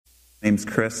Name's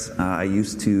Chris. I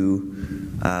used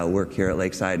to work here at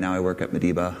Lakeside. Now I work at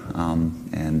Mediba.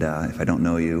 And if I don't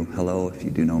know you, hello. If you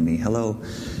do know me, hello.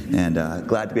 And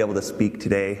glad to be able to speak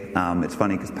today. It's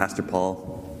funny because Pastor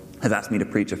Paul has asked me to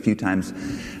preach a few times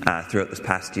throughout this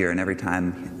past year, and every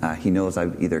time he knows I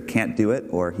either can't do it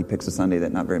or he picks a Sunday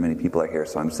that not very many people are here.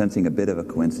 So I'm sensing a bit of a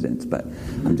coincidence, but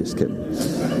I'm just kidding.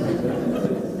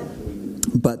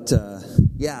 But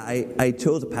I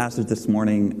chose a passage this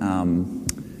morning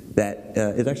that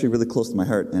is actually really close to my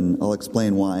heart, and I'll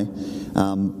explain why.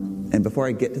 And before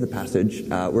I get to the passage,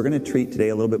 we're going to treat today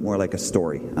a little bit more like a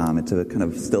story. It's a kind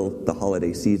of still the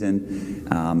holiday season.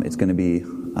 It's going to be,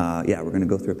 we're going to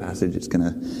go through a passage. It's going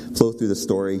to flow through the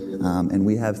story. And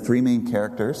we have three main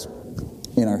characters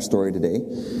in our story today.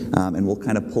 And we'll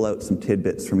kind of pull out some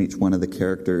tidbits from each one of the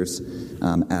characters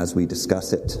as we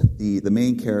discuss it. The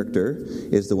main character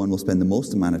is the one we'll spend the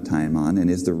most amount of time on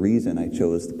and is the reason I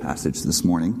chose the passage this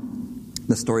morning.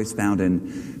 The story is found in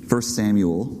 1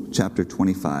 Samuel chapter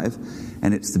 25,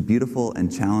 and it's the beautiful and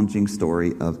challenging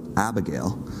story of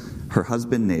Abigail, her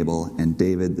husband Nabal, and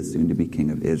David, the soon-to-be king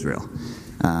of Israel.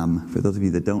 For those of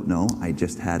you that don't know, I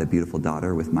just had a beautiful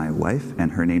daughter with my wife,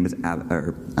 and her name is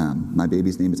my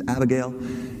baby's name is Abigail,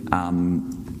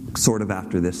 sort of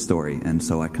after this story. And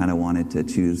so I kind of wanted to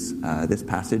choose this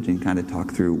passage and kind of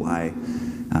talk through why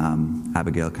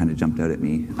Abigail kind of jumped out at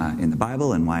me in the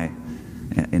Bible, and why,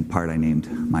 in part, I named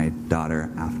my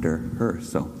daughter after her.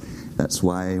 So that's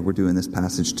why we're doing this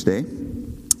passage today.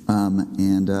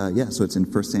 So it's in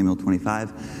 1 Samuel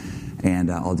 25.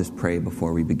 And I'll just pray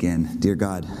before we begin. Dear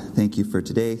God, thank you for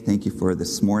today. Thank you for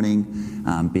this morning,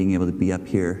 being able to be up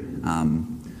here.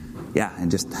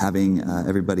 And just having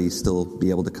everybody still be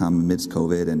able to come amidst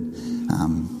COVID. And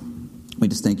we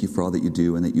just thank you for all that you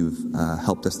do, and that you've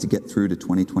helped us to get through to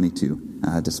 2022,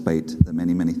 despite the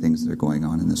many, many things that are going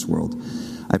on in this world.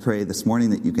 I pray this morning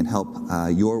that you can help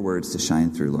your words to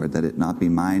shine through, Lord, that it not be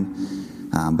mine,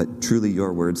 but truly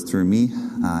your words through me,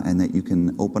 and that you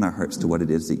can open our hearts to what it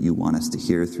is that you want us to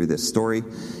hear through this story,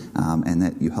 and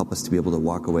that you help us to be able to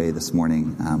walk away this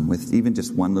morning with even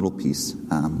just one little piece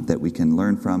that we can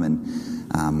learn from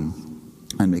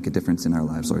and make a difference in our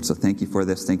lives, Lord. So thank you for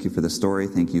this. Thank you for the story.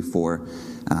 Thank you for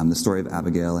the story of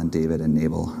Abigail and David and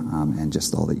Nabal, and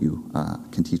just all that you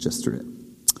can teach us through it.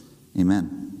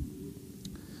 Amen.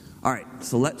 All right,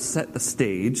 so let's set the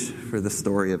stage for the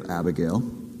story of Abigail.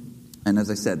 And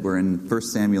as I said, we're in 1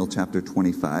 Samuel chapter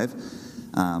 25.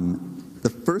 The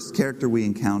first character we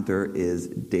encounter is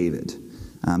David.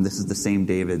 This is the same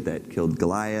David that killed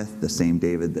Goliath, the same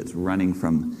David that's running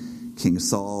from King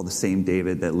Saul, the same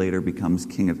David that later becomes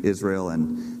king of Israel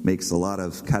and makes a lot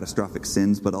of catastrophic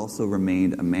sins, but also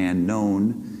remained a man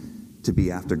known to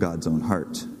be after God's own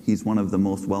heart. He's one of the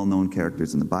most well-known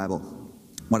characters in the Bible.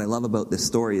 What I love about this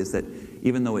story is that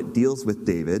even though it deals with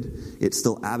David, it's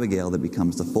still Abigail that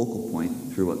becomes the focal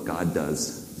point through what God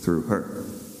does through her.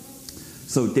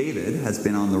 So David has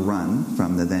been on the run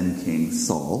from the then king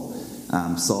Saul.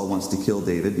 Saul wants to kill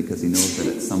David because he knows that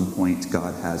at some point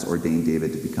God has ordained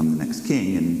David to become the next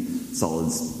king, and Saul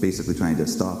is basically trying to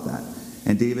stop that.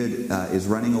 And David is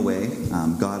running away.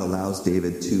 God allows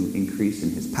David to increase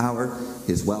in his power,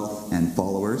 his wealth, and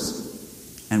followers.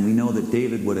 And we know that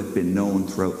David would have been known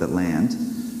throughout the land.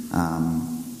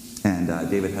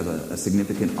 David has a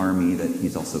significant army that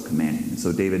he's also commanding. And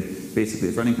so David basically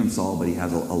is running from Saul, but he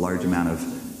has a large amount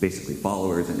of basically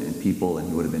followers and people, and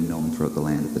he would have been known throughout the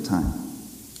land at the time.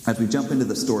 As we jump into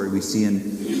the story, we see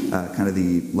in kind of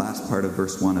the last part of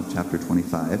verse 1 of chapter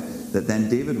 25 that then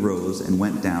David rose and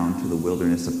went down to the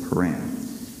wilderness of Paran.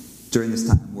 During this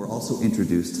time, we're also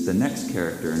introduced to the next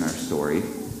character in our story,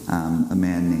 a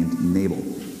man named Nabal.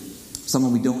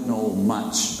 Someone we don't know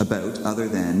much about other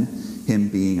than him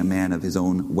being a man of his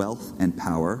own wealth and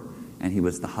power, and he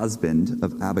was the husband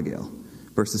of Abigail.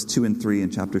 Verses 2 and 3 in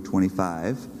chapter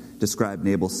 25 describe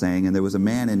Nabal saying, "And there was a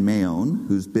man in Maon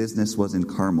whose business was in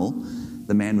Carmel.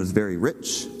 The man was very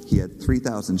rich. He had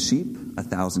 3,000 sheep,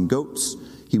 1,000 goats.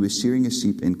 He was shearing his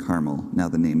sheep in Carmel. Now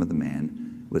the name of the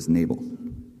man was Nabal."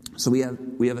 So we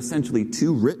have essentially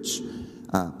two rich,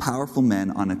 powerful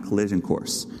men on a collision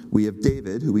course. We have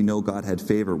David, who we know God had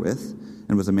favor with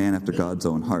and was a man after God's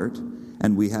own heart.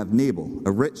 And we have Nabal,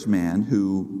 a rich man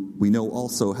who we know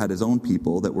also had his own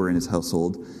people that were in his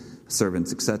household,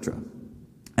 servants, etc.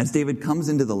 As David comes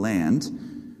into the land,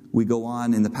 we go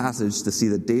on in the passage to see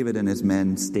that David and his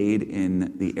men stayed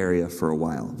in the area for a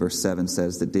while. Verse 7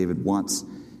 says that David wants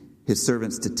his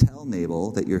servants to tell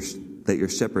Nabal that your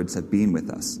shepherds have been with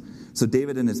us. So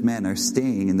David and his men are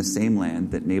staying in the same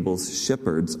land that Nabal's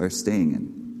shepherds are staying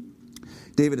in.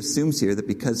 David assumes here that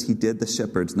because he did the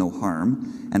shepherds no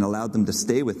harm and allowed them to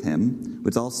stay with him,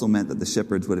 which also meant that the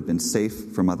shepherds would have been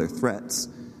safe from other threats,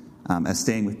 as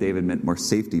staying with David meant more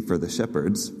safety for the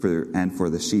shepherds and for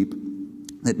the sheep,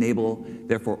 that Nabal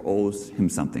therefore owes him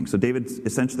something. So David's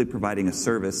essentially providing a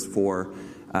service for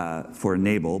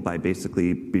Nabal by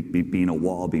basically being a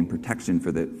wall, being protection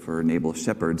for Nabal's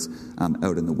shepherds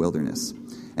out in the wilderness.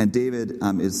 And David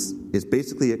is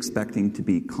basically expecting to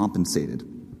be compensated.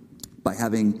 By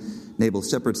having Nabal's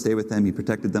shepherds stay with them, he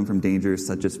protected them from dangers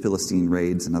such as Philistine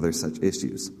raids and other such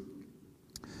issues.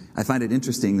 I find it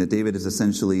interesting that David is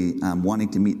essentially wanting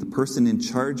to meet the person in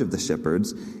charge of the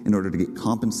shepherds in order to get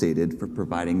compensated for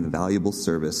providing the valuable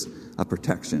service of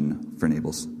protection for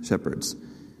Nabal's shepherds.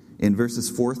 In verses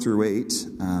 4 through 8,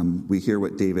 we hear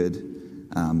what David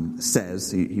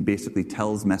says. He basically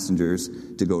tells messengers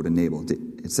to go to Nabal.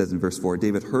 It says in verse 4,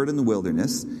 David heard in the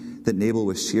wilderness that Nabal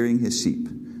was shearing his sheep.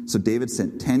 So David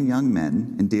sent 10 young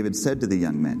men, and David said to the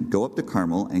young men, "Go up to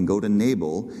Carmel and go to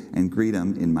Nabal and greet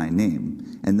him in my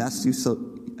name. And thus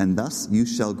you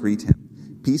shall greet him.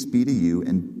 Peace be to you,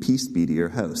 and peace be to your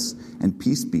house, and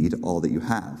peace be to all that you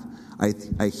have.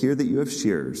 I hear that you have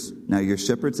shearers. Now your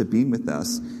shepherds have been with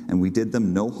us, and we did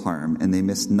them no harm, and they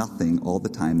missed nothing all the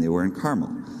time they were in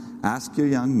Carmel. Ask your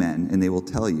young men, and they will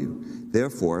tell you.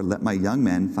 Therefore, let my young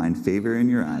men find favor in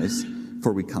your eyes,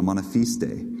 for we come on a feast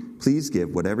day. Please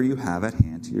give whatever you have at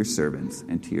hand to your servants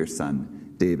and to your son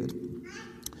David."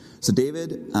 So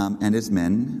David and his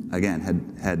men, again,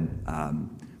 had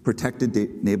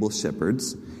protected Nabal's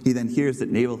shepherds. He then hears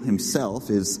that Nabal himself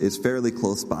is fairly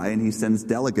close by, and he sends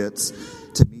delegates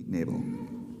to meet Nabal.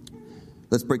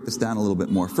 Let's break this down a little bit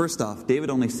more. First off,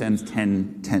 David only sends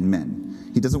 10 men.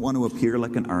 He doesn't want to appear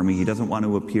like an army. He doesn't want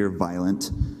to appear violent.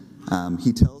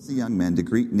 He tells the young men to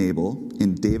greet Nabal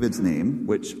in David's name,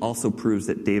 which also proves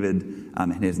that David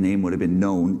and his name would have been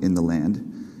known in the land,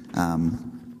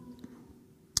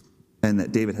 and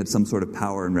that David had some sort of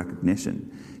power and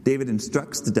recognition. David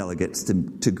instructs the delegates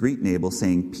to greet Nabal,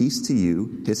 saying, "Peace to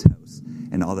you, his house,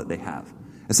 and all that they have."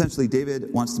 Essentially,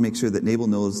 David wants to make sure that Nabal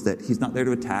knows that he's not there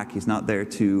to attack, he's not there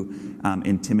to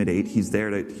intimidate,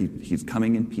 he's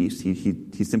coming in peace.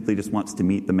 He simply just wants to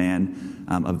meet the man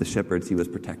of the shepherds he was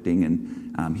protecting,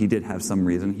 and he did have some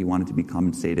reason. He wanted to be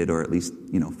compensated, or at least,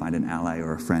 find an ally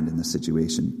or a friend in the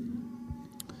situation.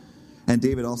 And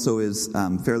David also is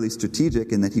fairly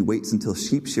strategic in that he waits until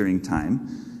sheep shearing time,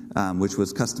 which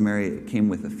was customary. It came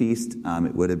with a feast.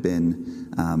 It would have been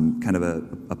kind of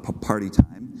a party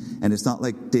time. And it's not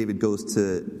like David goes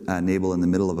to Nabal in the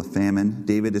middle of a famine.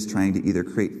 David is trying to either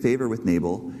create favor with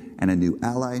Nabal and a new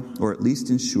ally, or at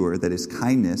least ensure that his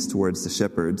kindness towards the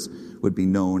shepherds would be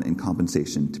known and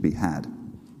compensation to be had.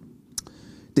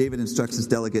 David instructs his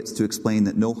delegates to explain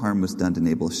that no harm was done to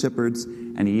Nabal's shepherds,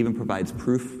 and he even provides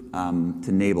proof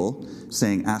to Nabal,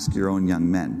 saying, "Ask your own young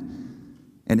men."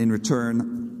 And in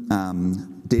return,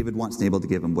 David wants Nabal to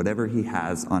give him whatever he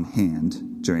has on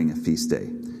hand during a feast day.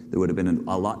 There would have been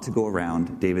a lot to go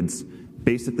around. David's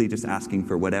basically just asking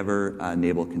for whatever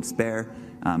Nabal can spare.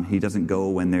 He doesn't go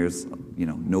when there's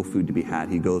no food to be had.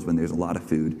 He goes when there's a lot of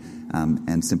food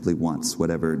and simply wants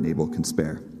whatever Nabal can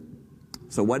spare.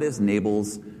 So what is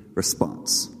Nabal's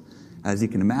response? As you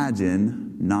can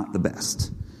imagine, not the best.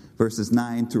 Verses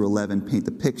 9 through 11 paint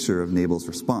the picture of Nabal's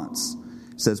response.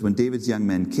 It says, "When David's young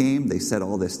men came, they said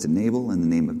all this to Nabal in the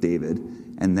name of David,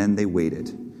 and then they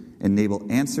waited. And Nabal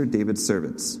answered David's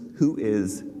servants, 'Who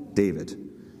is David?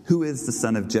 Who is the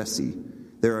son of Jesse?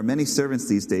 There are many servants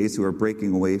these days who are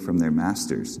breaking away from their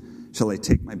masters. Shall I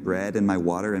take my bread and my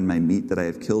water and my meat that I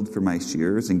have killed for my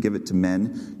shearers and give it to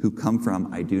men who come from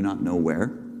I do not know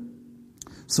where?'"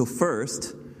 So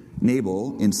first,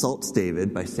 Nabal insults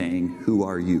David by saying, "Who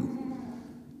are you?"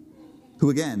 Who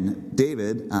again,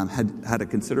 David had a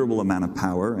considerable amount of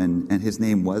power, and his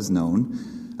name was known.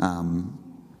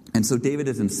 And so David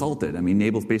is insulted. I mean,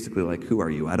 Nabal's basically like, "Who are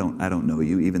you? I don't know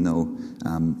you," even though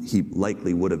he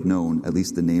likely would have known at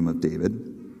least the name of David.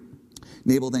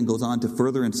 Nabal then goes on to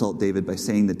further insult David by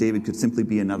saying that David could simply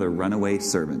be another runaway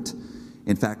servant.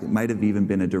 In fact, it might have even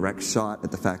been a direct shot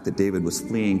at the fact that David was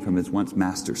fleeing from his once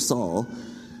master Saul,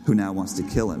 who now wants to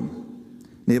kill him.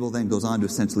 Nabal then goes on to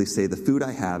essentially say, "The food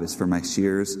I have is for my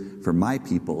shears, for my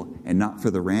people, and not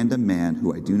for the random man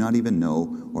who I do not even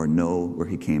know or know where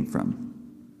he came from."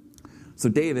 So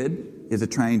David is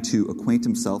trying to acquaint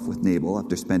himself with Nabal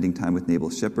after spending time with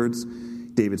Nabal's shepherds.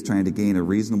 David's trying to gain a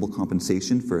reasonable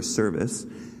compensation for a service,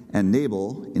 and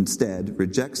Nabal instead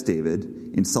rejects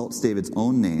David, insults David's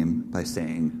own name by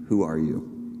saying, "Who are you?"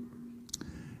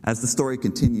 As the story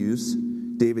continues,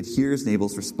 David hears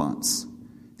Nabal's response.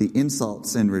 The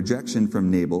insults and rejection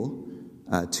from Nabal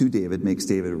to David makes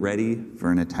David ready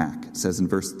for an attack. It says in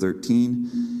verse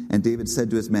 13, "And David said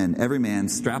to his men, 'Every man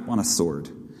strap on a sword.'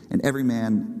 And every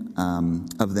man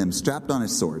of them strapped on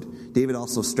his sword. David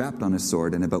also strapped on his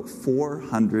sword, and about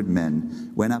 400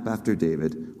 men went up after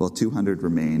David, while 200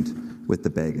 remained with the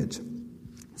baggage."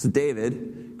 So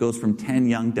David goes from 10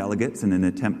 young delegates in an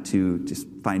attempt to just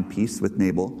find peace with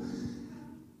Nabal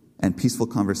and peaceful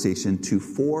conversation to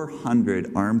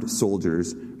 400 armed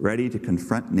soldiers ready to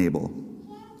confront Nabal.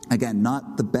 Again,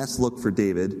 not the best look for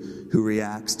David, who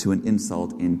reacts to an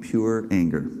insult in pure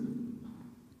anger.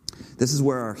 This is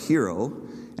where our hero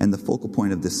and the focal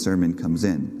point of this sermon comes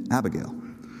in, Abigail.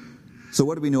 So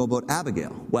what do we know about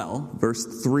Abigail? Well, verse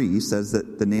 3 says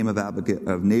that the name of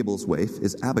Nabal's wife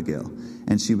is Abigail,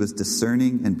 and she was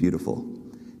discerning and beautiful.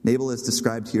 Nabal is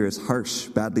described here as harsh,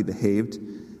 badly behaved,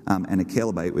 and a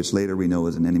Calebite, which later we know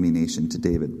is an enemy nation to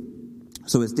David.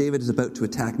 So as David is about to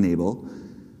attack Nabal,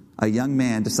 a young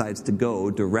man decides to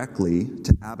go directly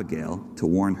to Abigail to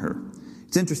warn her.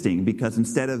 It's interesting because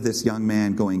instead of this young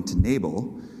man going to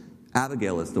Nabal,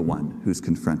 Abigail is the one who's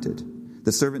confronted.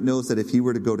 The servant knows that if he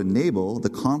were to go to Nabal, the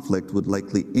conflict would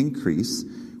likely increase,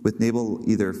 with Nabal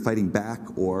either fighting back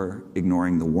or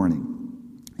ignoring the warning.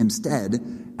 Instead,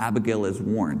 Abigail is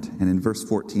warned, and in verse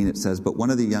 14 it says, "But one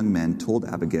of the young men told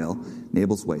Abigail,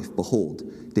 Nabal's wife, 'Behold,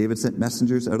 David sent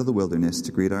messengers out of the wilderness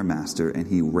to greet our master, and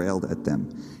he railed at them.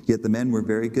 Yet the men were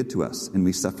very good to us, and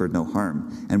we suffered no harm,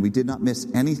 and we did not miss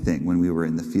anything when we were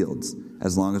in the fields,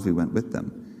 as long as we went with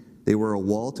them. They were a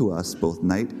wall to us both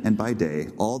night and by day,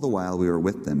 all the while we were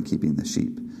with them keeping the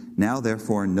sheep. Now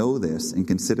therefore know this, and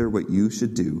consider what you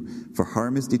should do, for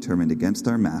harm is determined against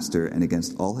our master and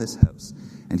against all his house,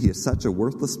 and he is such a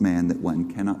worthless man that one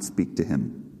cannot speak to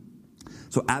him.'"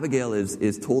 So Abigail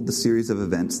is told the series of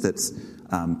events that's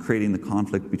creating the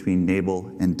conflict between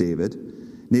Nabal and David.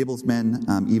 Nabal's men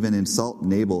even insult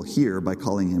Nabal here by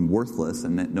calling him worthless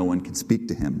and that no one can speak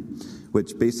to him,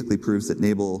 which basically proves that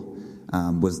Nabal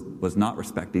was not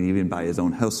respected even by his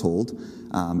own household,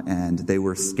 and they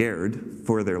were scared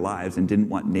for their lives and didn't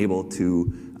want Nabal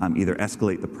to either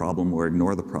escalate the problem or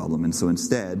ignore the problem. And so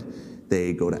instead,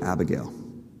 they go to Abigail.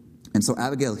 And so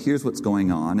Abigail hears what's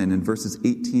going on, and in verses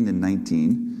 18 and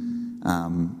 19,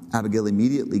 Abigail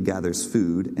immediately gathers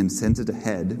food and sends it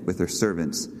ahead with her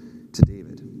servants to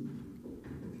David.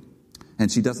 And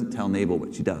she doesn't tell Nabal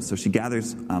what she does. So she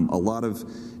gathers a lot of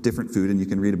different food, and you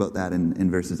can read about that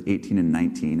in verses 18 and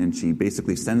 19. And she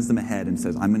basically sends them ahead and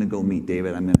says, "I'm going to go meet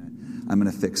David. I'm going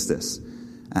to fix this."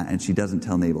 And she doesn't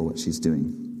tell Nabal what she's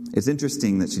doing. It's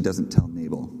interesting that she doesn't tell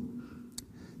Nabal.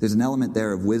 There's an element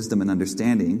there of wisdom and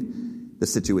understanding the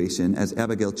situation, as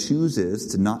Abigail chooses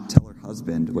to not tell her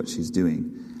husband what she's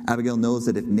doing. Abigail knows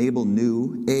that if Nabal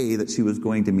knew, A, that she was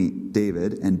going to meet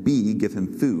David, and B, give him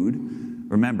food.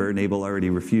 Remember, Nabal already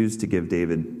refused to give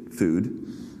David food,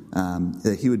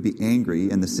 that he would be angry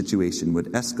and the situation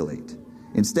would escalate.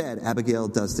 Instead, Abigail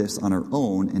does this on her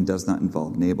own and does not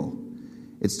involve Nabal.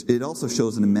 It also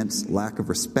shows an immense lack of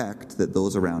respect that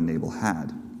those around Nabal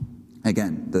had.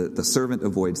 Again, the servant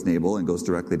avoids Nabal and goes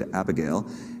directly to Abigail.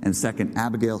 And second,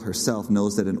 Abigail herself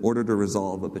knows that in order to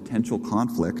resolve a potential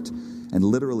conflict and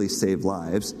literally save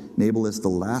lives, Nabal is the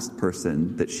last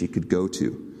person that she could go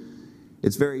to.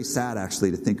 It's very sad,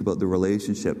 actually, to think about the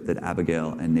relationship that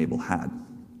Abigail and Nabal had.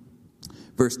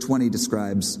 Verse 20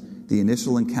 describes the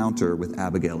initial encounter with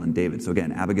Abigail and David. So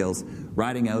again, Abigail's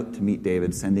riding out to meet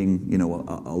David, sending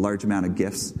a large amount of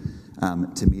gifts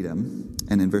to meet him.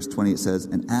 And in verse 20 it says,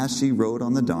 "And as she rode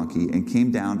on the donkey and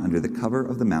came down under the cover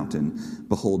of the mountain,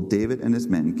 behold, David and his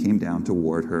men came down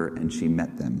toward her, and she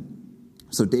met them."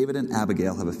 So David and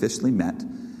Abigail have officially met.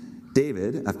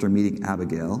 David, after meeting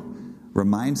Abigail,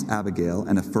 reminds Abigail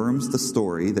and affirms the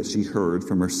story that she heard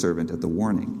from her servant at the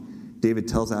warning. David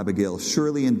tells Abigail,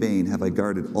 "Surely in vain have I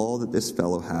guarded all that this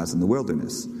fellow has in the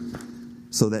wilderness,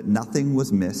 so that nothing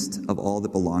was missed of all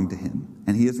that belonged to him,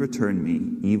 and he has returned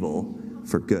me evil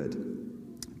for good."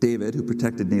 David, who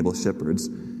protected Nabal's shepherds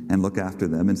and looked after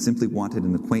them and simply wanted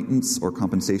an acquaintance or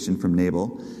compensation from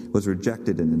Nabal, was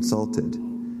rejected and insulted.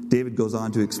 David goes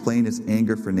on to explain his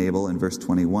anger for Nabal in verse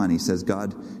 21. He says,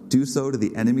 "God, do so to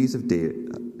the enemies of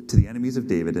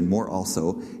David, and more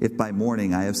also, if by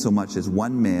morning I have so much as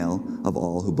one male of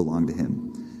all who belong to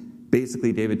him."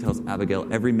 Basically, David tells Abigail,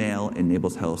 every male in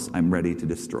Nabal's house I'm ready to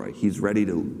destroy. He's ready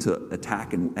to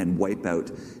attack and wipe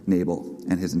out Nabal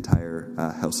and his entire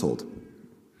household.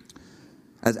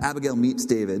 As Abigail meets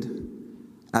David,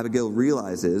 Abigail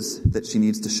realizes that she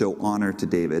needs to show honor to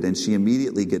David, and she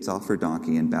immediately gets off her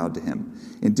donkey and bowed to him.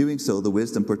 In doing so, the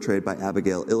wisdom portrayed by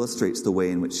Abigail illustrates the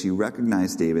way in which she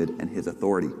recognized David and his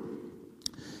authority.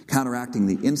 counteracting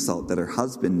the insult that her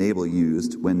husband Nabal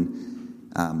used when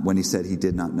he said he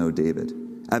did not know David.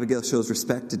 Abigail shows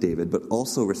respect to David, but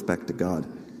also respect to God.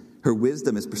 Her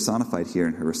wisdom is personified here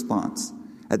in her response.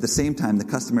 At the same time, the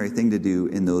customary thing to do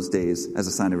in those days as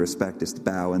a sign of respect is to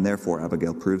bow, and therefore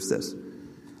Abigail proves this.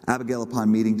 Abigail,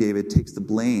 upon meeting David, takes the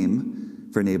blame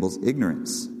for Nabal's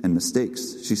ignorance and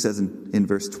mistakes. She says in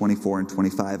verse 24 and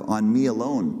 25, "On me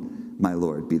alone, my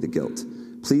Lord, be the guilt.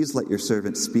 Please let your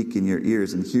servant speak in your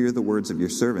ears and hear the words of your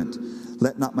servant.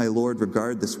 Let not my Lord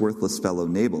regard this worthless fellow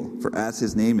Nabal, for as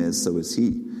his name is, so is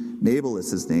he. Nabal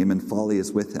is his name, and folly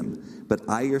is with him. But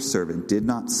I, your servant, did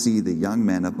not see the young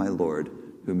men of my Lord,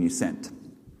 whom you sent."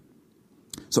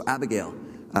 So Abigail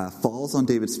falls on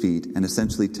David's feet and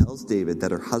essentially tells David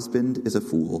that her husband is a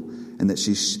fool and that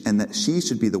she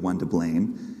should be the one to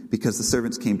blame because the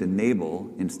servants came to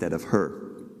Nabal instead of her.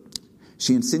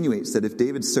 She insinuates that if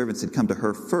David's servants had come to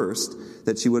her first,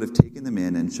 that she would have taken them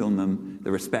in and shown them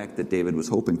the respect that David was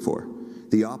hoping for,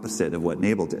 the opposite of what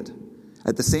Nabal did.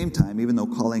 At the same time, even though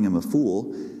calling him a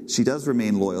fool, she does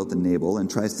remain loyal to Nabal and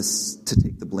tries to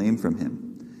take the blame from him.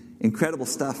 Incredible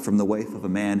stuff from the wife of a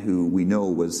man who we know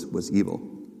was evil.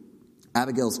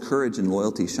 Abigail's courage and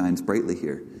loyalty shines brightly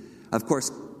here. Of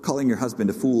course, calling your husband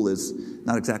a fool is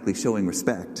not exactly showing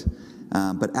respect,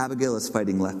 but Abigail is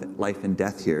fighting life and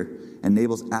death here, and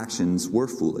Nabal's actions were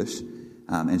foolish,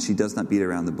 and she does not beat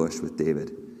around the bush with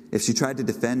David. If she tried to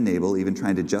defend Nabal, even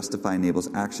trying to justify Nabal's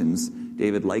actions,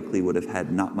 David likely would have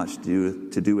had not much to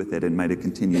do with it and might have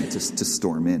continued to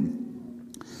storm in.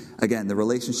 Again, the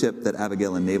relationship that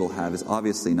Abigail and Nabal have is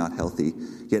obviously not healthy,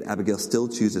 yet Abigail still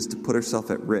chooses to put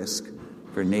herself at risk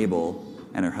for Nabal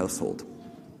and her household.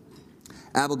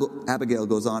 Abigail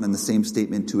goes on in the same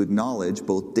statement to acknowledge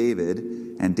both David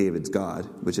and David's God,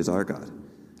 which is our God.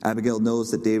 Abigail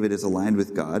knows that David is aligned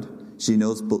with God. She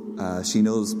shows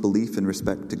belief and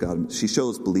respect to God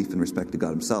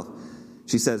himself.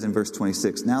 She says in verse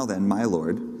 26, "Now then, my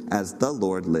Lord, as the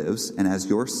Lord lives and as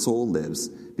your soul lives,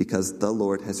 because the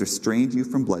Lord has restrained you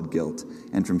from blood guilt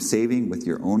and from saving with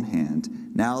your own hand,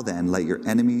 now then, let your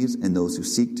enemies and those who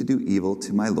seek to do evil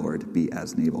to my Lord be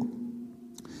as Nabal."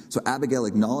 So Abigail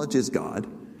acknowledges God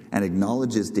and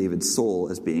acknowledges David's soul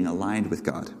as being aligned with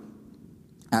God.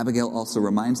 Abigail also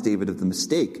reminds David of the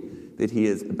mistake that he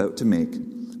is about to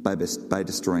make by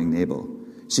destroying Nabal.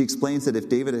 She explains that if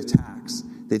David attacks,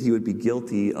 that he would be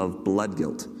guilty of blood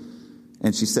guilt.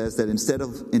 And she says that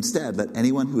instead, let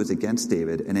anyone who is against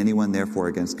David and anyone therefore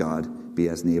against God be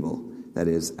as Nabal, that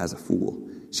is, as a fool.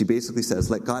 She basically says,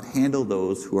 let God handle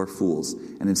those who are fools,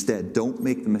 and instead, don't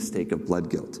make the mistake of blood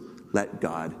guilt. Let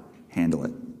God handle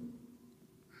it.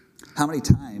 How many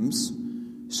times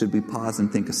should we pause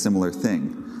and think a similar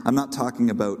thing? I'm not talking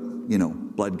about,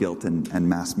 blood guilt and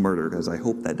mass murder, because I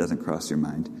hope that doesn't cross your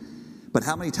mind. But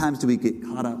how many times do we get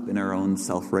caught up in our own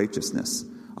self-righteousness,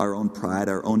 our own pride,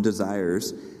 our own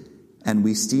desires, and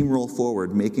we steamroll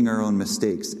forward, making our own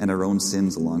mistakes and our own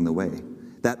sins along the way?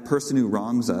 That person who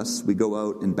wrongs us, we go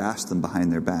out and bash them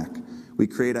behind their back. We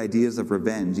create ideas of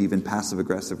revenge, even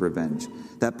passive-aggressive revenge.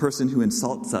 That person who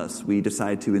insults us, we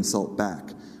decide to insult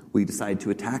back. We decide to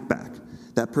attack back.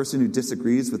 That person who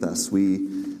disagrees with us, we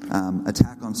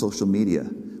attack on social media.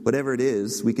 Whatever it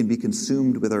is, we can be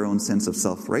consumed with our own sense of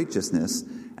self-righteousness,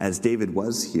 as David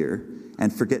was here,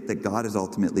 and forget that God is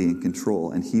ultimately in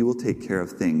control, and he will take care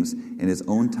of things in his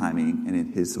own timing and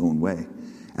in his own way.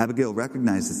 Abigail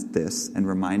recognizes this and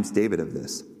reminds David of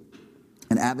this.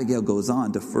 And Abigail goes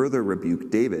on to further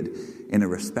rebuke David in a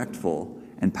respectful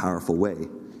and powerful way.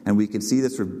 And we can see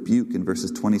this rebuke in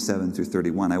verses 27 through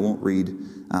 31. I won't read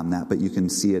that, but you can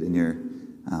see it in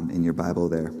your Bible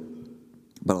there.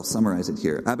 But I'll summarize it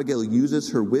here. Abigail uses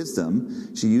her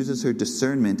wisdom, she uses her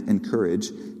discernment and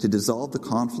courage to dissolve the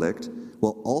conflict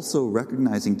while also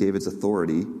recognizing David's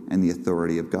authority and the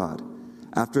authority of God.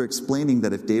 After explaining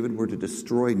that if David were to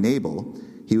destroy Nabal,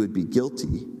 he would be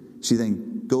guilty, she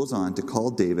then goes on to call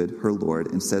David her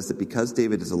Lord and says that because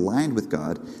David is aligned with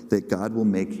God, that God will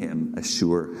make him a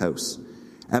sure house.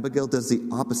 Abigail does the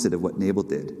opposite of what Nabal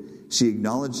did. She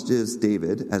acknowledges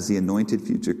David as the anointed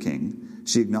future king.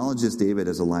 She acknowledges David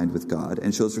as aligned with God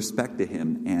and shows respect to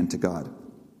him and to God.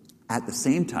 At the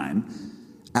same time,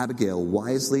 Abigail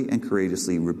wisely and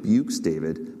courageously rebukes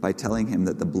David by telling him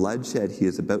that the bloodshed he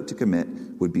is about to commit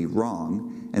would be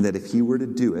wrong and that if he were to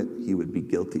do it, he would be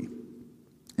guilty.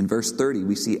 In verse 30,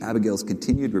 we see Abigail's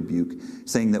continued rebuke,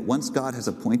 saying that once God has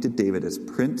appointed David as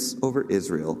prince over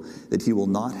Israel, that he will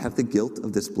not have the guilt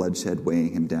of this bloodshed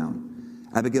weighing him down.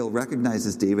 Abigail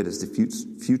recognizes David as the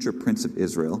future prince of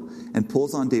Israel and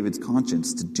pulls on David's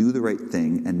conscience to do the right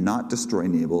thing and not destroy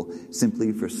Nabal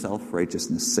simply for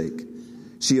self-righteousness' sake.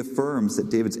 She affirms that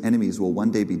David's enemies will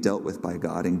one day be dealt with by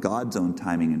God in God's own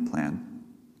timing and plan,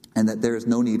 and that there is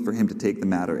no need for him to take the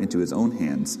matter into his own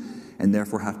hands and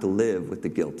therefore have to live with the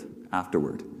guilt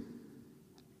afterward.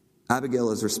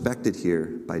 Abigail is respected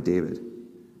here by David,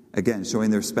 again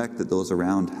showing the respect that those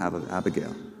around have of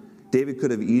Abigail. David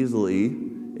could have easily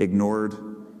ignored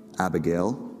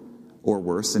Abigail, or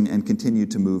worse, and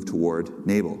continued to move toward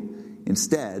Nabal.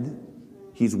 Instead,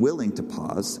 he's willing to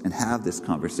pause and have this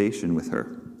conversation with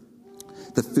her.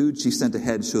 The food she sent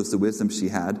ahead shows the wisdom she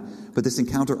had, but this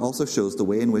encounter also shows the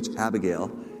way in which Abigail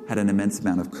had an immense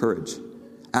amount of courage.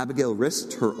 Abigail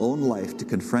risked her own life to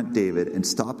confront David and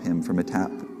stop him from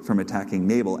attacking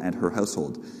Nabal and her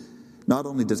household. Not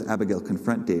only does Abigail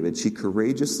confront David, she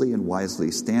courageously and wisely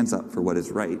stands up for what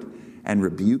is right and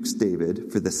rebukes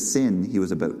David for the sin he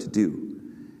was about to do.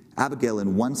 Abigail,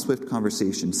 in one swift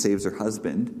conversation, saves her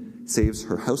husband, saves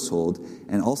her household,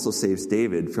 and also saves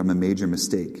David from a major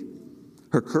mistake.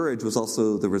 Her courage was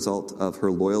also the result of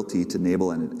her loyalty to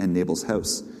Nabal and Nabal's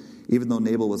house, even though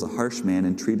Nabal was a harsh man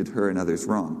and treated her and others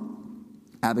wrong.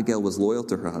 Abigail was loyal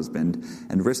to her husband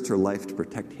and risked her life to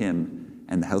protect him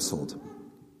and the household.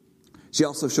 She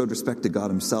also showed respect to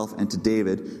God himself and to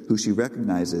David, who she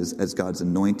recognizes as God's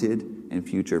anointed and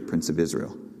future Prince of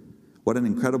Israel. What an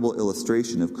incredible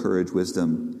illustration of courage,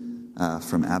 wisdom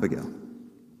from Abigail.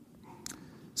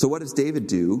 So what does David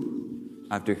do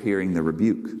after hearing the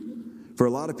rebuke? For a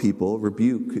lot of people,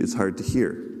 rebuke is hard to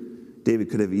hear.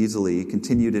 David could have easily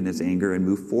continued in his anger and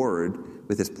moved forward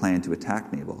with his plan to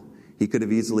attack Nabal. He could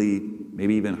have easily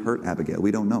maybe even hurt Abigail.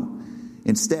 We don't know.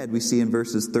 Instead, we see in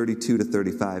verses 32 to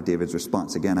 35 David's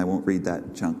response. Again, I won't read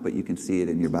that chunk, but you can see it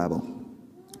in your Bible.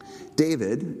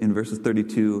 David, in verses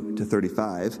 32 to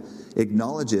 35,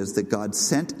 acknowledges that God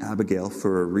sent Abigail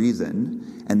for a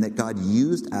reason and that God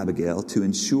used Abigail to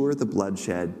ensure the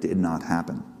bloodshed did not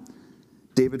happen.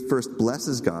 David first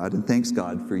blesses God and thanks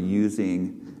God for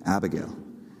using Abigail.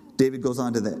 David goes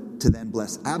on to then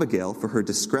bless Abigail for her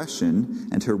discretion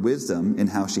and her wisdom in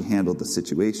how she handled the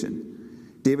situation.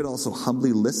 David also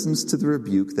humbly listens to the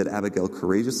rebuke that Abigail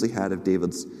courageously had of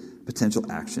David's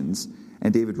potential actions,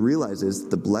 and David realizes that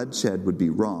the bloodshed would be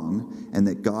wrong and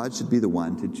that God should be the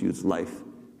one to choose life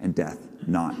and death,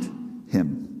 not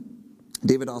him.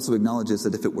 David also acknowledges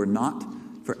that if it were not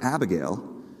for Abigail,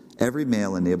 every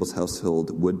male in Nabal's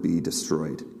household would be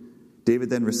destroyed. David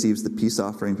then receives the peace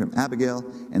offering from Abigail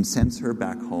and sends her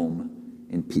back home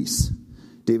in peace.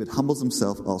 David humbles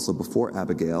himself also before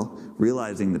Abigail,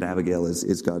 realizing that Abigail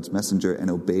is God's messenger, and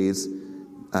obeys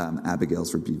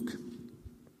Abigail's rebuke.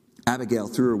 Abigail,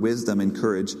 through her wisdom and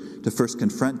courage to first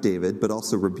confront David, but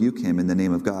also rebuke him in the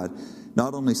name of God,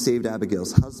 not only saved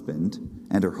Abigail's husband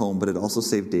and her home, but it also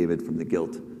saved David from the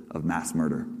guilt of mass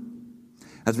murder.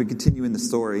 As we continue in the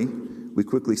story, we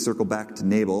quickly circle back to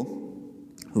Nabal,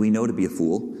 who we know to be a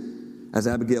fool. As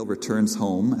Abigail returns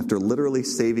home, after literally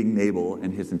saving Nabal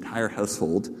and his entire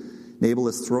household, Nabal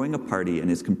is throwing a party and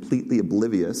is completely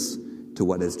oblivious to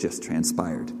what has just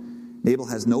transpired. Nabal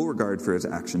has no regard for his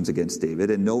actions against David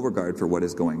and no regard for what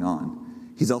is going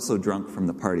on. He's also drunk from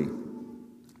the party.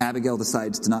 Abigail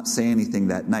decides to not say anything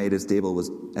that night as Nabal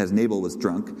was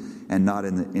drunk and not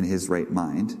in his right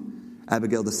mind.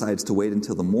 Abigail decides to wait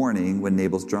until the morning when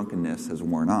Nabal's drunkenness has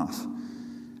worn off.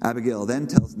 Abigail then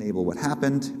tells Nabal what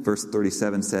happened. Verse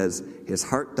 37 says, his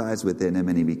heart dies within him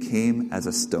and he became as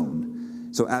a stone.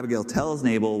 So Abigail tells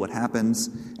Nabal what happens,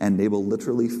 and Nabal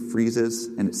literally freezes,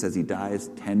 and it says he dies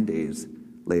 10 days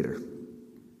later.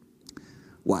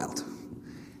 Wild.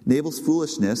 Nabal's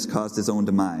foolishness caused his own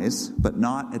demise, but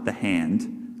not at the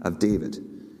hand of David,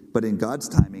 but in God's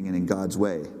timing and in God's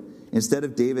way. Instead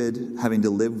of David having to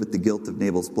live with the guilt of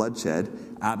Nabal's bloodshed,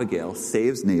 Abigail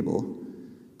saves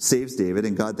David,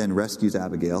 and God then rescues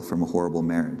Abigail from a horrible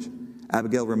marriage.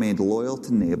 Abigail remained loyal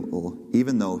to Nabal,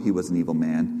 even though he was an evil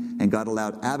man, and God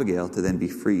allowed Abigail to then be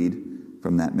freed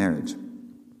from that marriage.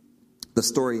 The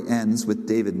story ends with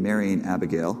David marrying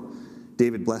Abigail.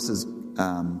 David blesses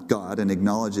God and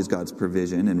acknowledges God's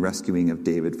provision and rescuing of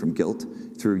David from guilt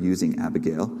through using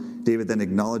Abigail. David then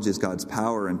acknowledges God's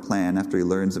power and plan after he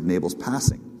learns of Nabal's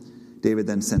passing. David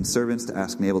then sends servants to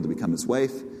ask Nabal to become his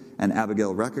wife, and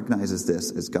Abigail recognizes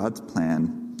this as God's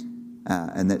plan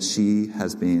and that she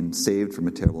has been saved from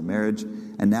a terrible marriage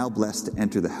and now blessed to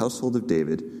enter the household of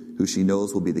David, who she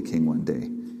knows will be the king one day.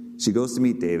 She goes to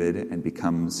meet David and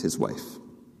becomes his wife.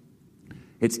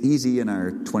 It's easy in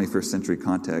our 21st century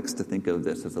context to think of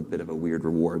this as a bit of a weird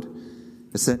reward.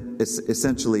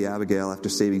 Essentially, Abigail, after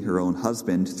saving her own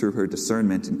husband through her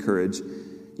discernment and courage,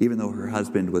 even though her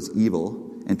husband was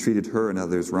evil and treated her and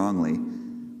others wrongly,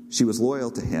 she was loyal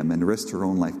to him and risked her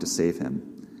own life to save him.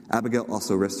 Abigail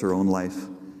also risked her own life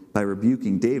by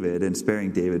rebuking David and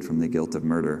sparing David from the guilt of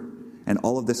murder. And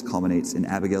all of this culminates in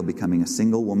Abigail becoming a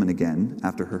single woman again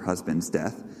after her husband's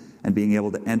death and being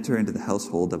able to enter into the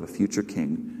household of a future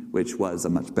king, which was a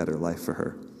much better life for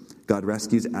her. God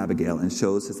rescues Abigail and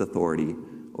shows his authority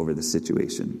over the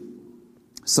situation.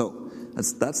 So,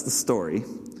 that's the story.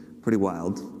 Pretty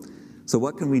wild. So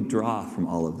what can we draw from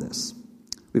all of this?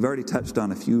 We've already touched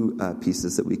on a few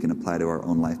pieces that we can apply to our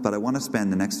own life, but I want to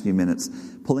spend the next few minutes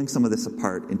pulling some of this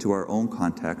apart into our own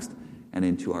context and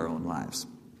into our own lives.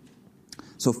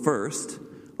 So first,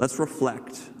 let's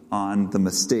reflect on the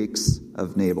mistakes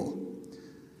of Nabal.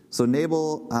 So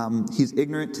Nabal, he's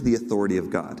ignorant to the authority of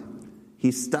God.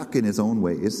 He's stuck in his own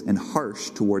ways and harsh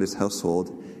toward his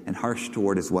household and harsh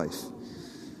toward his wife.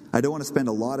 I don't want to spend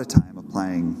a lot of time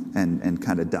applying and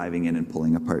kind of diving in and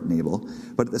pulling apart Nabal.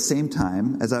 But at the same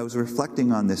time, as I was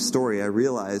reflecting on this story, I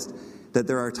realized that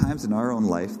there are times in our own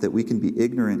life that we can be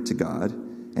ignorant to God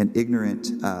and ignorant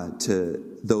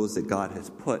to those that God has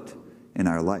put in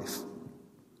our life.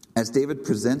 As David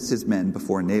presents his men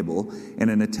before Nabal in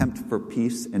an attempt for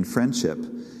peace and friendship,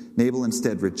 Nabal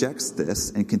instead rejects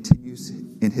this and continues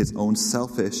in his own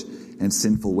selfish and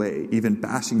sinful way, even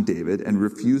bashing David and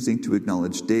refusing to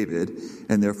acknowledge David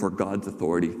and therefore God's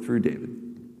authority through David.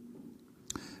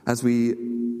 As we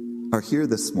are here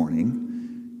this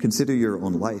morning, consider your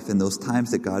own life and those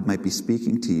times that God might be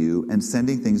speaking to you and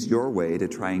sending things your way to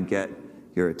try and get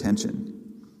your attention.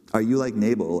 Are you like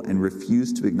Nabal and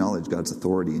refuse to acknowledge God's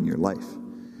authority in your life?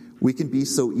 We can be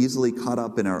so easily caught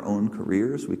up in our own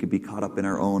careers. We could be caught up in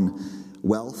our own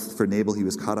wealth. For Nabal, he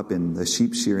was caught up in the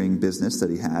sheep shearing business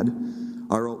that he had.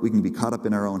 We can be caught up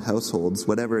in our own households,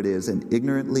 whatever it is, and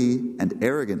ignorantly and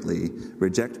arrogantly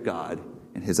reject God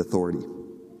and his authority.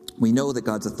 We know that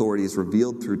God's authority is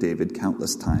revealed through David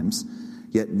countless times,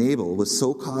 yet Nabal was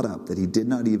so caught up that he did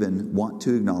not even want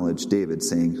to acknowledge David,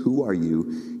 saying, "Who are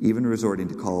you?" even resorting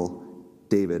to call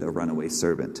David a runaway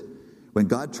servant. When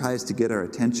God tries to get our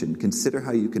attention, consider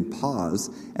how you can pause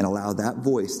and allow that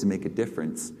voice to make a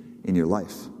difference in your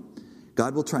life.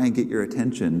 God will try and get your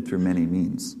attention through many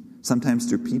means. Sometimes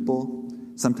through people,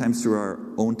 sometimes through our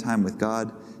own time with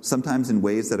God, sometimes in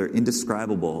ways that are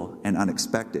indescribable and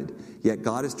unexpected. Yet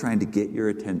God is trying to get your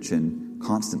attention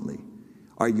constantly.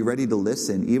 Are you ready to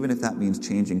listen, even if that means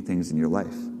changing things in your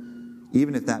life?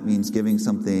 Even if that means giving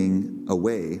something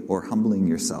away or humbling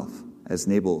yourself, as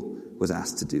Nabal was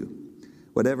asked to do.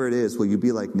 Whatever it is, will you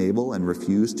be like Nabal and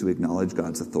refuse to acknowledge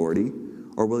God's authority?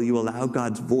 Or will you allow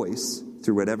God's voice,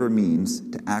 through whatever means,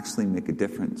 to actually make a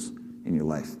difference in your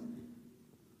life?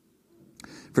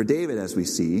 For David, as we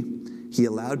see, he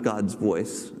allowed God's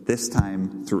voice, this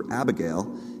time through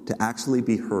Abigail, to actually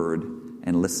be heard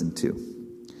and listened to.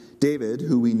 David,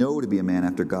 who we know to be a man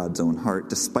after God's own heart,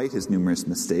 despite his numerous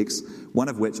mistakes, one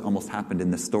of which almost happened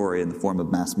in this story in the form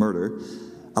of mass murder,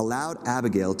 allowed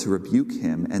Abigail to rebuke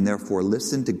him and therefore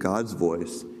listen to God's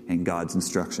voice and God's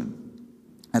instruction.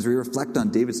 As we reflect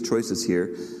on David's choices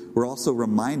here, we're also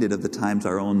reminded of the times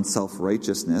our own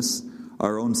self-righteousness,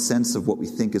 our own sense of what we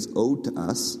think is owed to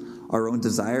us, our own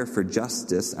desire for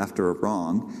justice after a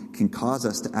wrong can cause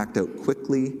us to act out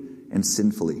quickly and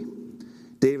sinfully.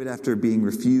 David, after being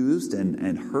refused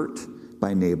and hurt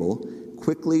by Nabal,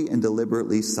 quickly and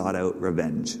deliberately sought out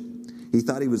revenge. He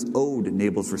thought he was owed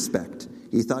Nabal's respect.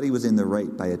 He thought he was in the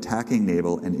right by attacking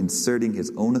Nabal and inserting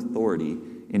his own authority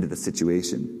into the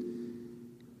situation.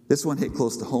 This one hit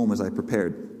close to home as I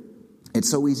prepared. It's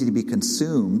so easy to be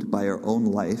consumed by our own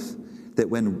life that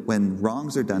when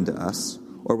wrongs are done to us,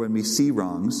 or when we see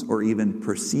wrongs, or even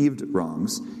perceived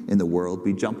wrongs in the world,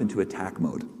 we jump into attack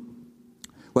mode.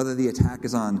 Whether the attack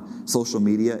is on social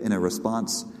media in a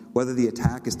response, whether the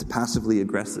attack is to passively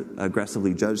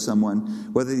aggressively judge someone,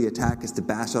 whether the attack is to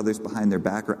bash others behind their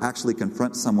back or actually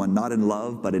confront someone not in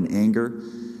love but in anger,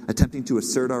 attempting to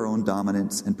assert our own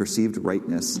dominance and perceived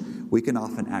rightness, we can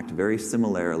often act very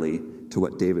similarly to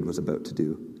what David was about to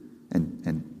do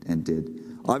and did.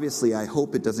 Obviously, I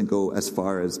hope it doesn't go as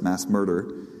far as mass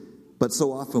murder, but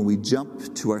so often we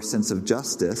jump to our sense of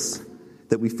justice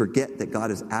that we forget that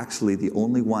God is actually the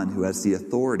only one who has the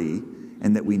authority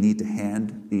and that we need to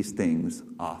hand these things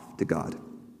off to God.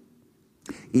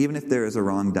 Even if there is a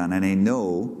wrong done, and I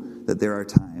know that there are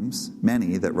times,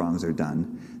 many, that wrongs are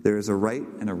done, there is a right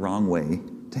and a wrong way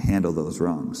to handle those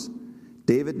wrongs.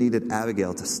 David needed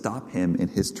Abigail to stop him in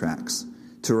his tracks,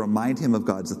 to remind him of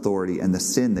God's authority and the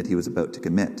sin that he was about to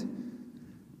commit.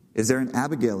 Is there an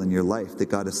Abigail in your life that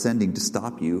God is sending to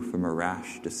stop you from a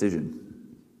rash decision?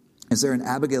 Is there an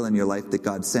Abigail in your life that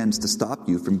God sends to stop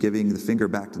you from giving the finger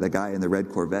back to the guy in the red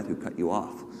Corvette who cut you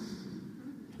off?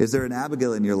 Is there an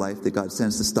Abigail in your life that God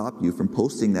sends to stop you from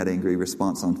posting that angry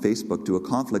response on Facebook to a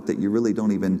conflict that you really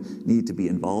don't even need to be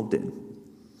involved in?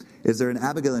 Is there an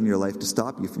Abigail in your life to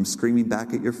stop you from screaming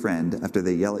back at your friend after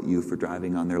they yell at you for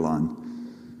driving on their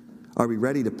lawn? Are we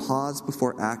ready to pause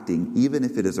before acting, even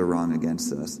if it is a wrong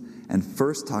against us, and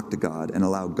first talk to God and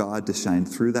allow God to shine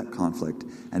through that conflict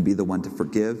and be the one to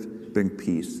forgive, bring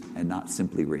peace, and not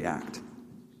simply react?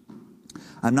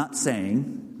 I'm not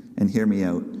saying, and hear me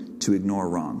out, to ignore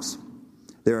wrongs.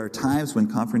 There are times when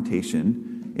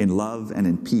confrontation in love and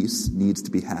in peace needs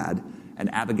to be had,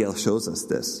 and Abigail shows us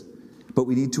this. But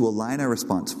we need to align our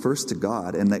response first to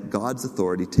God and let God's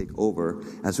authority take over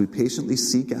as we patiently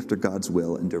seek after God's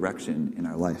will and direction in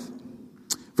our life.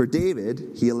 For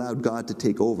David, he allowed God to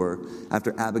take over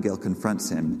after Abigail confronts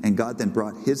him, and God then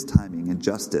brought his timing and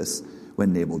justice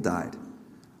when Nabal died.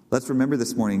 Let's remember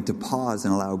this morning to pause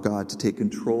and allow God to take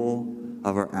control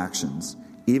of our actions,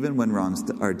 even when wrongs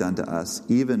are done to us,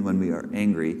 even when we are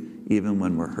angry, even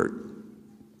when we're hurt.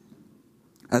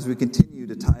 As we continue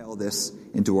to tie all this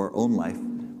into our own life,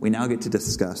 we now get to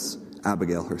discuss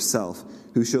Abigail herself,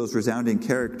 who shows resounding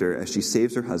character as she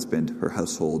saves her husband, her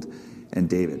household, and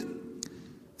David.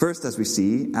 First, as we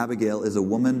see, Abigail is a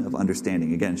woman of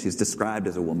understanding. Again, she's described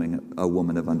as a woman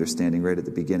of understanding right at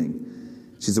the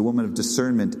beginning. She's a woman of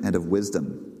discernment and of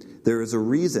wisdom. There is a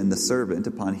reason the servant,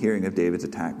 upon hearing of David's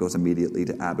attack, goes immediately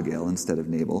to Abigail instead of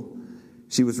Nabal.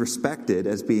 She was respected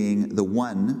as being the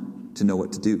one to know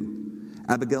what to do.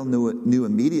 Abigail knew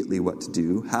immediately what to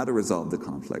do, how to resolve the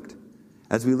conflict.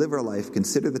 As we live our life,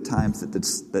 consider the times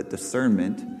that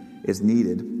discernment is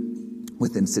needed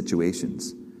within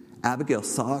situations. Abigail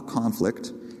saw a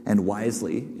conflict and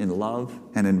wisely, in love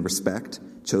and in respect,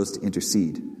 chose to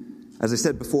intercede. As I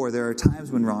said before, there are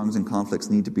times when wrongs and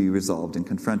conflicts need to be resolved and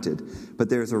confronted,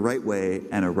 but there is a right way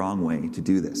and a wrong way to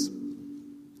do this.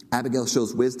 Abigail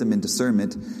shows wisdom and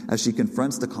discernment as she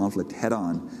confronts the conflict head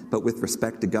on, but with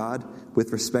respect to God,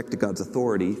 with respect to God's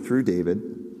authority through David,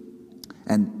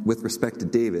 and with respect to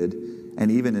David,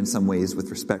 and even in some ways with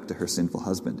respect to her sinful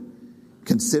husband.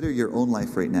 Consider your own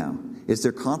life right now. Is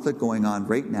there conflict going on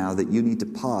right now that you need to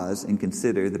pause and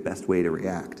consider the best way to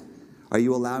react? Are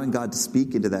you allowing God to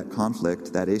speak into that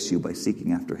conflict, that issue, by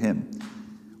seeking after Him?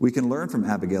 We can learn from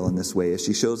Abigail in this way as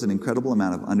she shows an incredible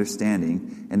amount of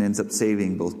understanding and ends up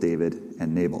saving both David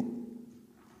and Nabal.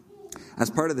 As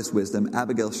part of this wisdom,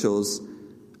 Abigail shows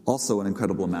also an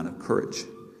incredible amount of courage.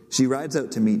 She rides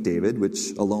out to meet David,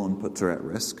 which alone puts her at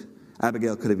risk.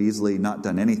 Abigail could have easily not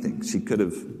done anything. She could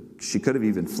have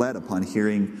even fled upon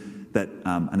hearing that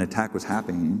an attack was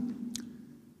happening.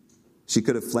 She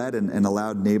could have fled and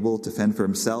allowed Nabal to fend for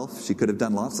himself. She could have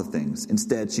done lots of things.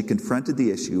 Instead, she confronted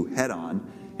the issue head on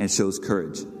and shows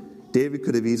courage. David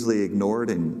could have easily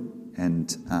ignored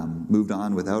and moved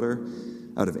on without her,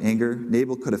 out of anger.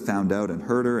 Nabal could have found out and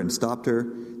hurt her and stopped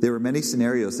her. There were many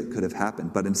scenarios that could have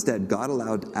happened, but instead God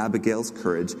allowed Abigail's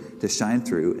courage to shine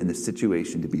through and the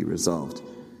situation to be resolved.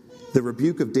 The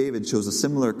rebuke of David shows a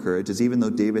similar courage, as even though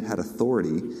David had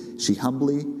authority, she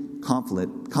humbly,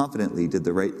 confidently did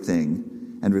the right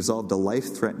thing and resolved a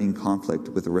life-threatening conflict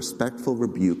with a respectful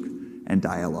rebuke and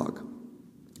dialogue.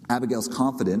 Abigail's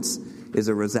confidence is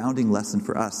a resounding lesson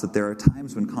for us that there are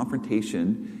times when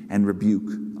confrontation and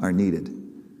rebuke are needed.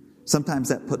 Sometimes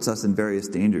that puts us in various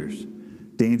dangers.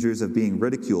 Dangers of being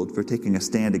ridiculed for taking a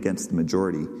stand against the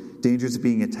majority. Dangers of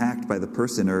being attacked by the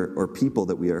person or people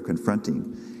that we are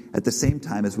confronting. At the same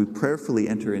time, as we prayerfully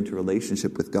enter into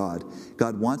relationship with God,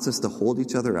 God wants us to hold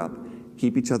each other up,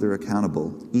 keep each other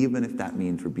accountable, even if that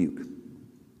means rebuke.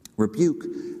 Rebuke,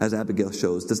 as Abigail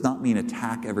shows, does not mean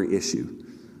attack every issue,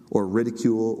 or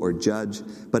ridicule, or judge,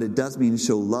 but it does mean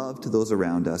show love to those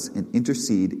around us and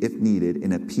intercede, if needed,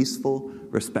 in a peaceful,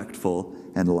 respectful,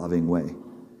 and loving way.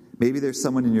 Maybe there's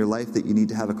someone in your life that you need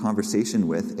to have a conversation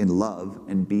with in love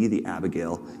and be the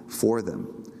Abigail for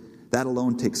them. That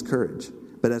alone takes courage.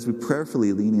 But as we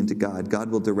prayerfully lean into God,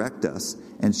 God will direct us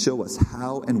and show us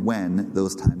how and when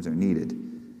those times are needed.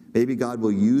 Maybe God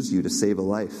will use you to save a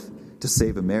life, to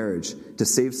save a marriage, to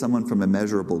save someone from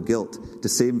immeasurable guilt, to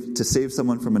save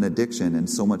someone from an addiction, and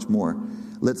so much more.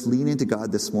 Let's lean into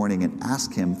God this morning and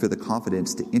ask Him for the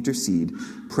confidence to intercede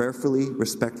prayerfully,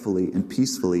 respectfully, and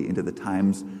peacefully into the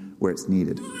times where it's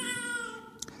needed.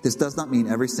 This does not mean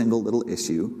every single little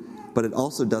issue, but it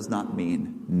also does not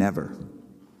mean never.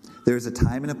 There is a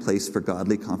time and a place for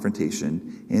godly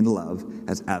confrontation in love,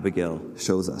 as Abigail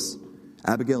shows us.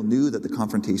 Abigail knew that the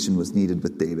confrontation was needed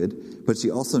with David, but she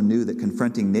also knew that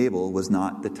confronting Nabal was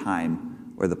not the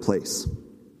time or the place.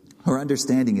 Her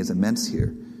understanding is immense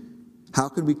here. How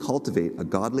can we cultivate a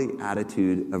godly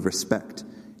attitude of respect,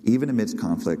 even amidst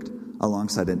conflict,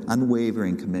 alongside an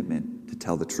unwavering commitment to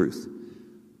tell the truth.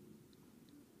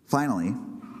 Finally,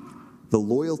 the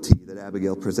loyalty that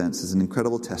Abigail presents is an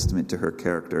incredible testament to her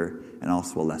character and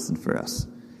also a lesson for us.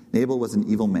 Nabal was an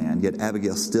evil man, yet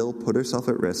Abigail still put herself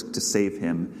at risk to save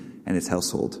him and his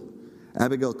household.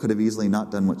 Abigail could have easily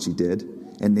not done what she did,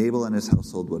 and Nabal and his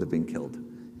household would have been killed.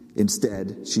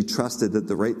 Instead, she trusted that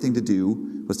the right thing to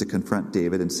do was to confront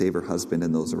David and save her husband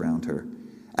and those around her.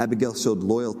 Abigail showed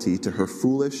loyalty to her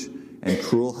foolish and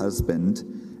cruel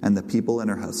husband and the people in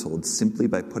her household simply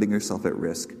by putting herself at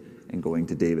risk and going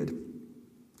to David.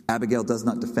 Abigail does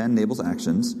not defend Nabal's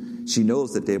actions. She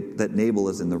knows that Nabal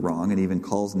is in the wrong and even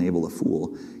calls Nabal a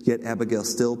fool. Yet Abigail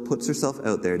still puts herself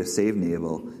out there to save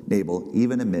Nabal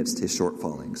even amidst his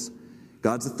shortfallings.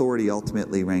 God's authority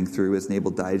ultimately rang through as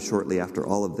Nabal died shortly after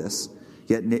all of this.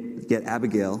 Yet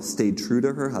Abigail stayed true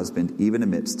to her husband even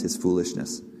amidst his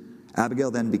foolishness.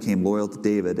 Abigail then became loyal to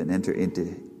David and entered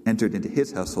into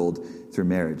his household through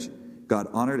marriage. God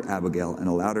honored Abigail and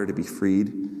allowed her to be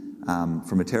freed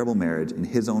from a terrible marriage in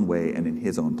his own way and in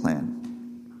his own plan.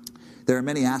 There are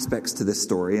many aspects to this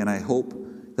story, and I hope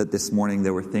that this morning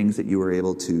there were things that you were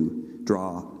able to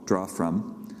draw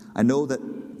from. I know that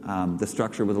the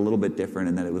structure was a little bit different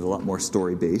and that it was a lot more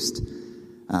story-based,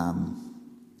 and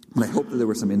I hope that there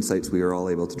were some insights we were all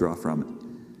able to draw from it.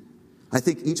 I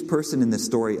think each person in this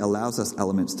story allows us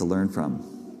elements to learn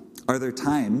from. Are there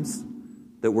times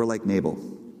that we're like Nabal,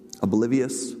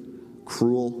 oblivious,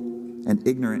 cruel, and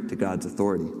ignorant to God's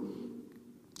authority?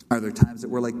 Are there times that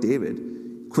we're like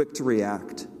David, quick to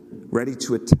react, ready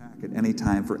to attack at any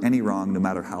time for any wrong, no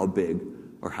matter how big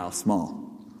or how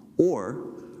small? Or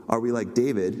are we like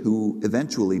David, who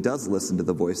eventually does listen to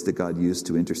the voice that God used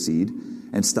to intercede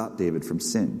and stop David from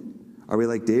sin? Are we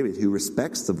like David, who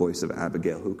respects the voice of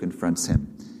Abigail, who confronts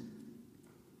him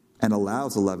and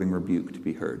allows a loving rebuke to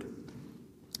be heard?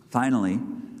 Finally,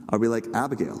 are we like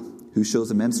Abigail, who shows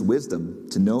immense wisdom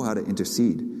to know how to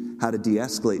intercede, how to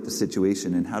de-escalate the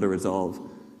situation, and how to resolve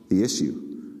the issue?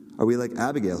 Are we like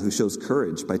Abigail, who shows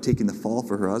courage by taking the fall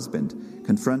for her husband,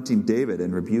 confronting David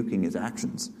and rebuking his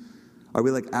actions? Are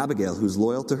we like Abigail, who's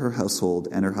loyal to her household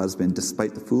and her husband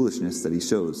despite the foolishness that he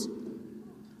shows?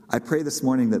 I pray this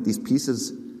morning that these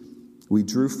pieces we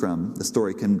drew from the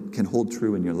story can hold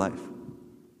true in your life.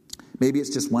 Maybe it's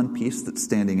just one piece that's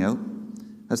standing out.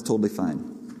 That's totally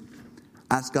fine.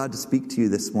 Ask God to speak to you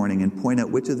this morning and point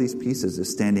out which of these pieces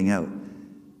is standing out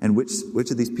and which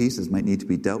of these pieces might need to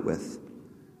be dealt with.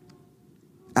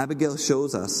 Abigail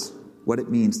shows us what it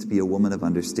means to be a woman of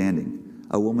understanding,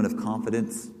 a woman of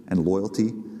confidence and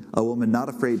loyalty, a woman not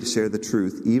afraid to share the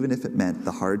truth, even if it meant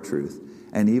the hard truth,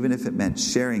 and even if it meant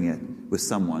sharing it with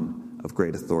someone of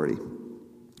great authority.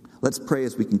 Let's pray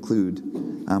as we conclude.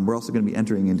 We're also going to be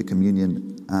entering into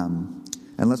communion,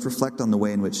 and let's reflect on the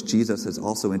way in which Jesus has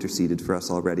also interceded for us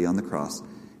already on the cross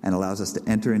and allows us to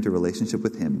enter into relationship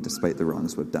with him despite the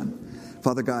wrongs we've done.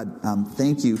 Father God,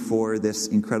 thank you for this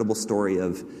incredible story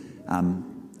of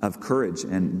courage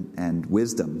and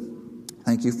wisdom.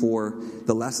 Thank you for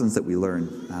the lessons that we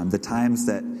learn, the times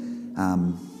that,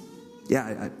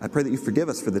 I pray that you forgive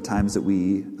us for the times that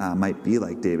we might be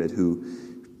like David, who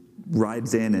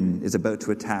rides in and is about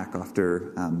to attack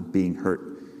after being hurt.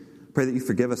 Pray that you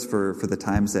forgive us for the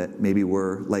times that maybe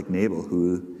we're like Nabal,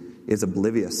 who is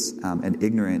oblivious and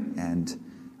ignorant and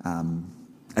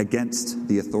against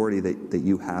the authority that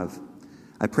you have.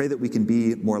 I pray that we can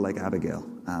be more like Abigail,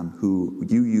 who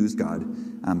you use,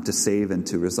 God, to save and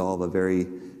to resolve a very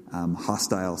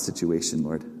hostile situation,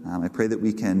 Lord. I pray that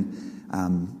we can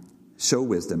show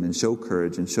wisdom and show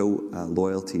courage and show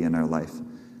loyalty in our life.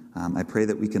 I pray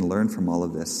that we can learn from all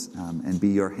of this and be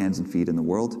your hands and feet in the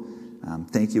world.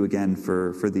 Thank you again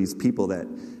for these people that,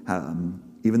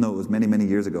 even though it was many, many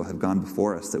years ago, have gone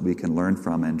before us that we can learn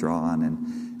from and draw on.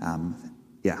 And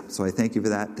so I thank you for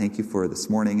that. Thank you for this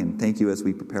morning, and thank you as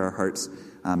we prepare our hearts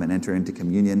and enter into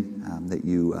communion,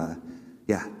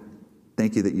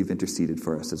 thank you that you've interceded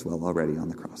for us as well already on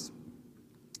the cross.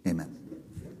 Amen.